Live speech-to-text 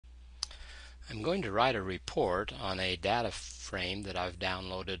I'm going to write a report on a data frame that I've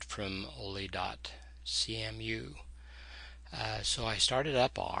downloaded from oli.cmu. So I started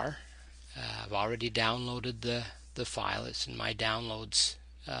up R. I've already downloaded the file. It's in my downloads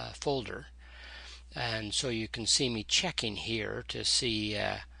folder. And so you can see me checking here to see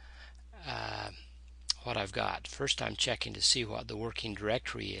what I've got. First I'm checking to see what the working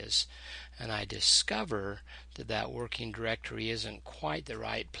directory is, and I discover that that working directory isn't quite the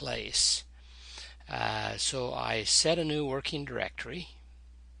right place. So I set a new working directory.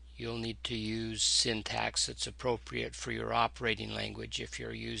 You'll need to use syntax that's appropriate for your operating language. If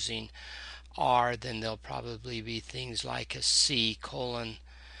you're using R, then there'll probably be things like a C colon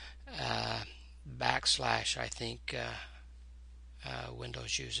backslash, I think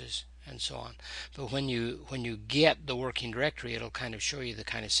Windows uses, and so on. But when you get the working directory, it'll kind of show you the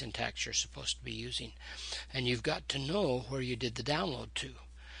kind of syntax you're supposed to be using, and you've got to know where you did the download to.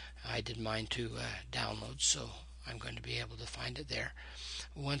 I did mine to downloads, so I'm going to be able to find it there.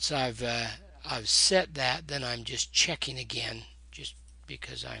 Once I've set that, then I'm just checking again, just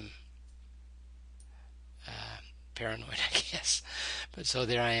because I'm paranoid, I guess. But so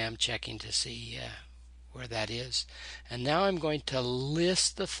there I am checking to see where that is. And now I'm going to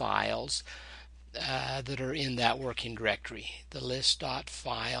list the files that are in that working directory. The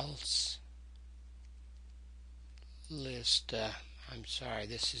list.files list, I'm sorry,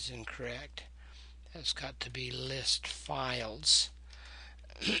 this is incorrect. That's got to be list files.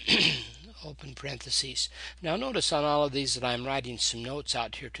 Open parentheses. Now notice on all of these that I'm writing some notes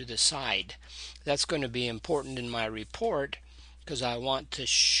out here to the side. That's going to be important in my report because I want to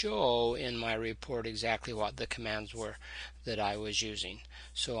show in my report exactly what the commands were that I was using.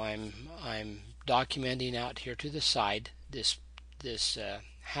 So I'm documenting out here to the side. This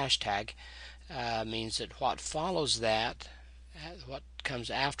hashtag means that what follows that, what comes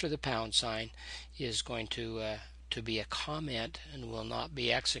after the pound sign, is going to be a comment and will not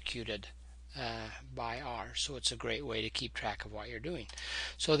be executed by R. So it's a great way to keep track of what you're doing.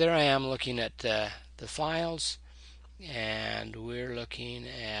 So there I am looking at the files, and we're looking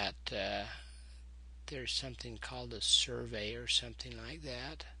at there's something called a survey or something like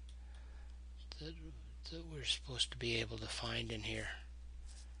that that we're supposed to be able to find in here.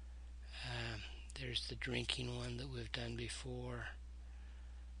 There's the drinking one that we've done before.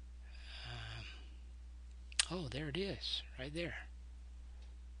 Oh, there it is, right there.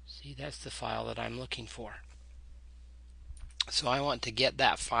 See, that's the file that I'm looking for. So I want to get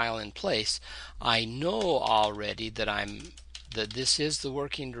that file in place. I know already that this is the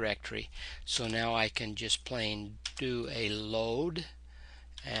working directory, so now I can just plain do a load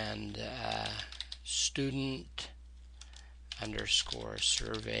and student underscore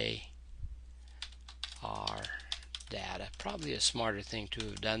survey R data. Probably a smarter thing to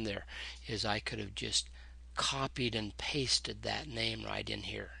have done there is I could have just copied and pasted that name right in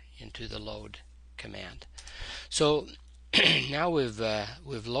here into the load command. So now we've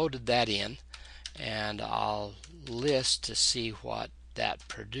loaded that in, and I'll list to see what that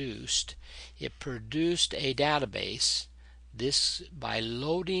produced. It produced a database. This, by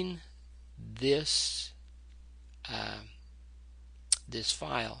loading this this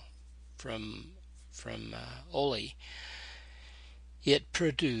file from Oli, it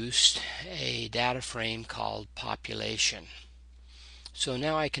produced a data frame called population. So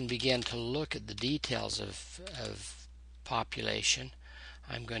now I can begin to look at the details of population.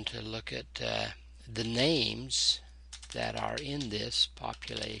 I'm going to look at the names that are in this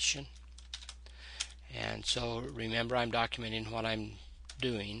population. And so remember, I'm documenting what I'm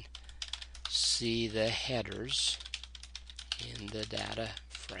doing. See the headers in the data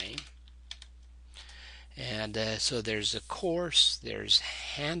frame. And so there's a course, there's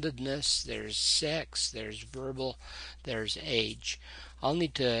handedness, there's sex, there's verbal, there's age. I'll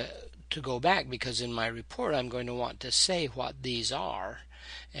need to go back because in my report I'm going to want to say what these are,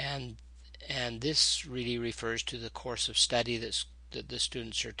 and this really refers to the course of study that the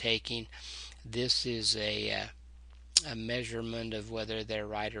students are taking. This is a measurement of whether they're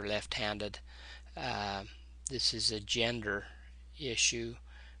right or left-handed. This is a gender issue.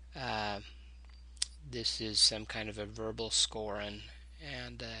 This is some kind of a verbal score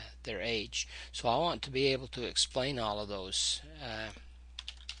and their age. So I want to be able to explain all of those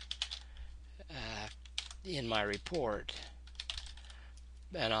in my report,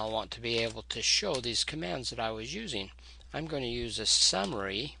 and I'll want to be able to show these commands that I was using. I'm going to use a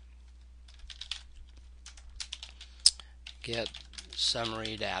summary, get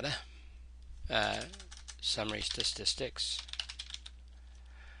summary data, summary statistics.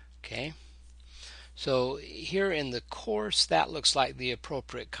 Okay. So here in the course, that looks like the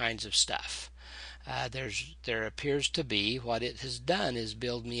appropriate kinds of stuff. there appears to be, what it has done is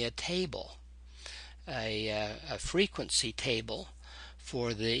build me a table, a frequency table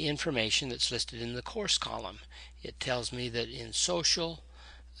for the information that's listed in the course column. It tells me that in social,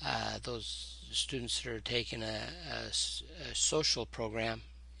 those students that are taking a social program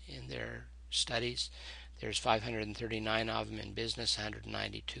in their studies, there's 539 of them. In business,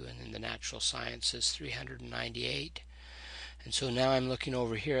 192, and in the natural sciences, 398. And so now I'm looking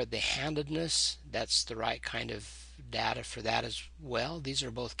over here at the handedness. That's the right kind of data for that as well. These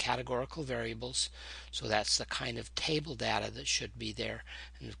are both categorical variables, so that's the kind of table data that should be there.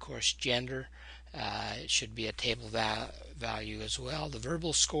 And of course, gender, it should be a table value as well. The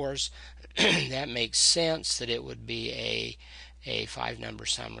verbal scores, that makes sense that it would be a 5-number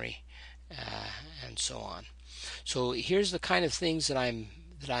summary, and so on. So here's the kind of things that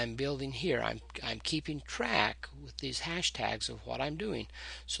I'm building here. I'm keeping track with these hashtags of what I'm doing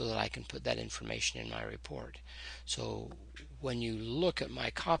so that I can put that information in my report. So when you look at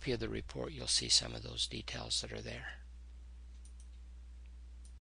my copy of the report, you'll see some of those details that are there.